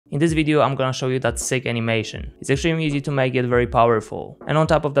In this video, I'm gonna show you that sick animation. It's extremely easy to make, yet very powerful. And on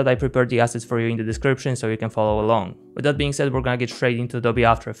top of that, I prepared the assets for you in the description so you can follow along. With that being said, we're gonna get straight into Adobe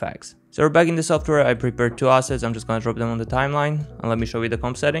After Effects. So we're back in the software. I prepared two assets. I'm just gonna drop them on the timeline and let me show you the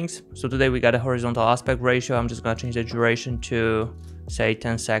comp settings. So today we got a horizontal aspect ratio. I'm just gonna change the duration to say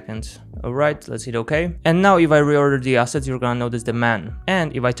 10 seconds. Alright, let's hit OK. And now if I reorder the assets, you're gonna notice the man.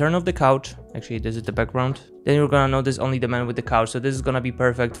 And if I turn off the couch, actually this is the background, then you're gonna notice only the man with the couch. So this is gonna be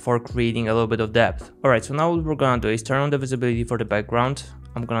perfect for creating a little bit of depth. Alright, so now what we're gonna do is turn on the visibility for the background.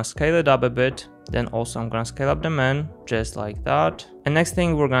 I'm gonna scale it up a bit. Then also I'm gonna scale up the man, just like that. And next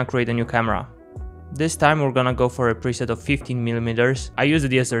thing, we're gonna create a new camera. This time we're gonna go for a preset of 15mm. I used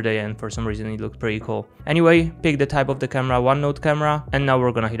it yesterday and for some reason it looked pretty cool. Anyway, pick the type of the camera, one node camera, and now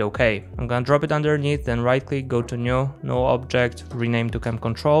we're gonna hit OK. I'm gonna drop it underneath, then right click, go to new object, rename to cam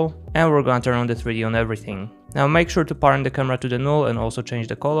control, and we're gonna turn on the 3D on everything. Now make sure to parent the camera to the null and also change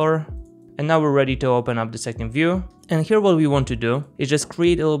the color. And now we're ready to open up the second view. And here what we want to do is just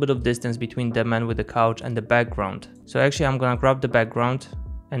create a little bit of distance between the man with the couch and the background. So actually I'm gonna grab the background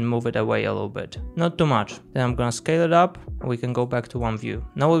and move it away a little bit, not too much. Then I'm gonna scale it up and we can go back to one view.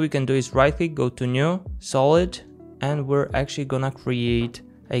 Now what we can do is right click, go to new, solid, and we're actually gonna create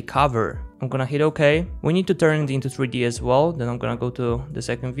a cover. I'm gonna hit OK. We need to turn it into 3D as well. Then I'm gonna go to the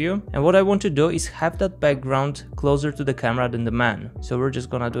second view. And what I want to do is have that background closer to the camera than the man. So we're just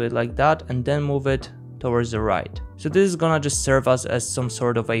gonna do it like that and then move it towards the right. So this is gonna just serve us as some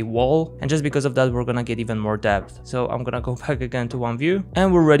sort of a wall, and just because of that we're gonna get even more depth. So I'm gonna go back again to one view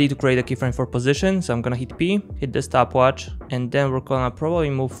and we're ready to create a keyframe for position. So I'm gonna hit P, hit the stopwatch, and then we're gonna probably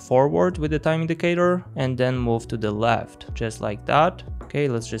move forward with the time indicator and then move to the left, just like that. Okay,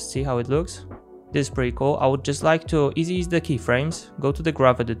 let's just see how it looks. This is pretty cool. I would just like to ease the keyframes, go to the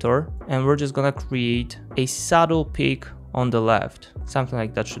graph editor, and we're just gonna create a subtle peak on the left. Something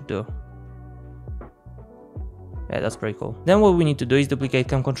like that should do. Yeah, that's pretty cool. Then what we need to do is duplicate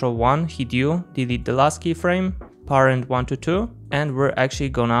cam control 1, hit U, delete the last keyframe, parent 1 to 2, and we're actually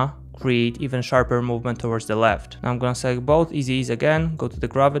gonna create even sharper movement towards the left. Now I'm gonna select both ease again, go to the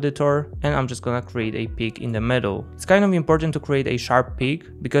graph editor, and I'm just gonna create a peak in the middle. It's kind of important to create a sharp peak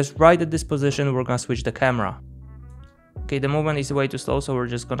because right at this position we're gonna switch the camera. Okay, the movement is way too slow, so we're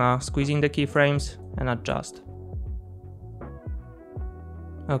just gonna squeeze in the keyframes and adjust.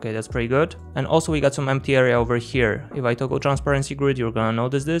 Okay, that's pretty good. And also we got some empty area over here. If I toggle transparency grid, you're gonna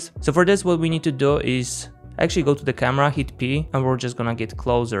notice this. So for this, what we need to do is actually go to the camera, hit P, and we're just gonna get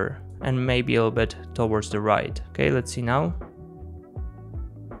closer and maybe a little bit towards the right. Okay, let's see now.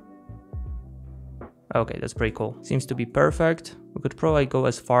 Okay, that's pretty cool. Seems to be perfect. We could probably go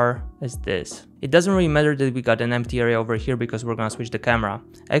as far as this. It doesn't really matter that we got an empty area over here because we're gonna switch the camera.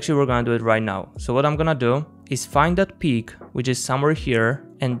 Actually, we're gonna do it right now. So what I'm gonna do is find that peak, which is somewhere here,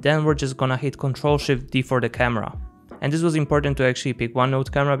 and then we're just gonna hit Ctrl-Shift-D for the camera. And this was important to actually pick one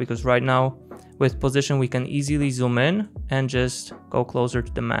node camera because right now with position we can easily zoom in and just go closer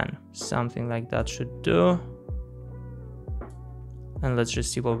to the man. Something like that should do. And let's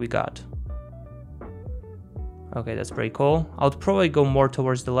just see what we got. Okay, that's pretty cool. I would probably go more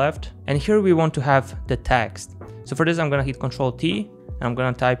towards the left. And here we want to have the text. So for this, I'm gonna hit Ctrl-T and I'm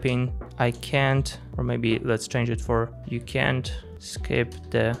gonna type in I can't, or maybe let's change it for you can't skip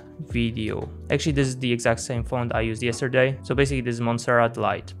the video. Actually, this is the exact same font I used yesterday. So basically this is Montserrat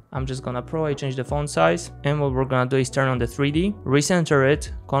Light. I'm just gonna probably change the font size. And what we're gonna do is turn on the 3D, recenter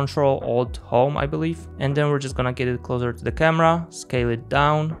it, Ctrl-Alt-Home, I believe. And then we're just gonna get it closer to the camera, scale it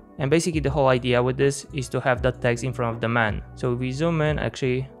down. And basically the whole idea with this is to have that text in front of the man. So if we zoom in,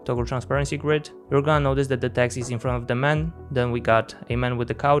 actually toggle transparency grid, you're gonna notice that the text is in front of the man. Then we got a man with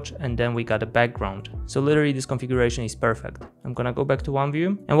the couch and then we got a background. So literally this configuration is perfect. I'm gonna go back to one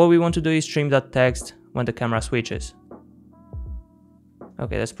view. And what we want to do is trim that text when the camera switches.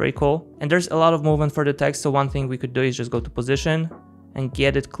 Okay, that's pretty cool. And there's a lot of movement for the text. So one thing we could do is just go to position and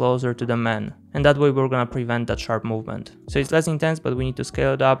get it closer to the man. And that way we're gonna prevent that sharp movement. So it's less intense, but we need to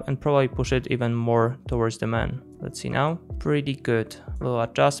scale it up and probably push it even more towards the man. Let's see now. Pretty good. A little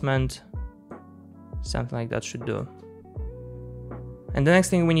adjustment. Something like that should do. And the next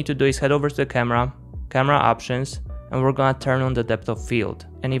thing we need to do is head over to the camera, camera options, and we're gonna turn on the depth of field.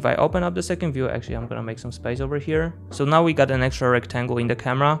 And if I open up the second view, actually I'm gonna make some space over here. So now we got an extra rectangle in the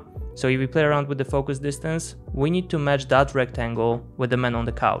camera. So if we play around with the focus distance, we need to match that rectangle with the man on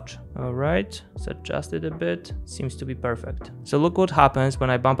the couch. All right, let's adjust it a bit. Seems to be perfect. So look what happens when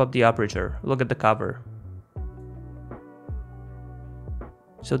I bump up the aperture. Look at the cover.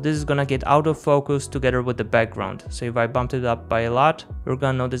 So this is gonna get out of focus together with the background. So if I bumped it up by a lot, you're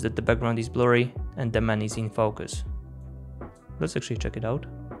gonna notice that the background is blurry and the man is in focus. Let's actually check it out.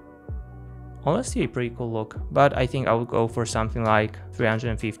 honestly a pretty cool look, but I think I would go for something like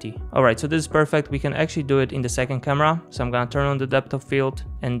 350. Alright, so this is perfect. We can actually do it in the second camera. So I'm gonna turn on the depth of field,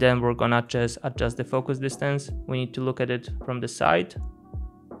 and then we're gonna just adjust the focus distance. We need to look at it from the side.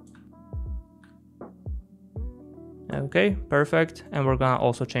 Okay, perfect. And we're gonna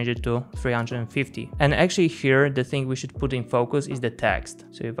also change it to 350. And actually here, the thing we should put in focus is the text.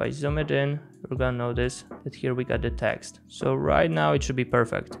 So if I zoom it in, we're gonna notice that here we got the text. So right now it should be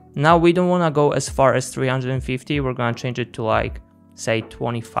perfect. Now we don't wanna go as far as 350. We're gonna change it to like, say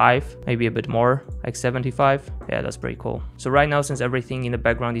 25, maybe a bit more, like 75. Yeah, that's pretty cool. So right now, since everything in the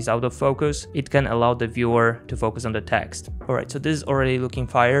background is out of focus, it can allow the viewer to focus on the text. Alright, so this is already looking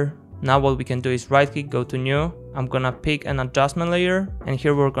fire. Now what we can do is right click, go to new. I'm gonna pick an adjustment layer, and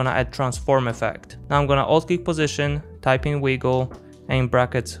here we're gonna add transform effect. Now I'm gonna alt click position, type in wiggle, and in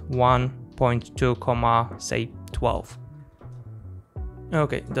brackets 1.2, say 12.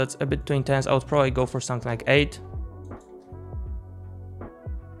 Okay, that's a bit too intense. I would probably go for something like 8.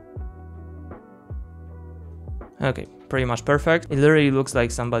 Okay, pretty much perfect. It literally looks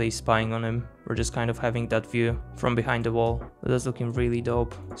like somebody's spying on him. We're just kind of having that view from behind the wall. That's looking really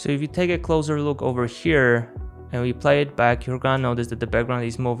dope. So if you take a closer look over here and we play it back, you're gonna notice that the background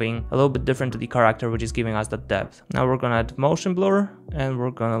is moving a little bit different to the character, which is giving us that depth. Now we're gonna add motion blur, and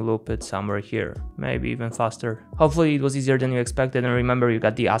we're gonna loop it somewhere here, maybe even faster. Hopefully it was easier than you expected, and remember, you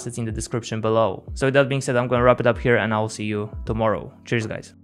got the assets in the description below. So with that being said, I'm gonna wrap it up here, and I'll see you tomorrow. Cheers, guys.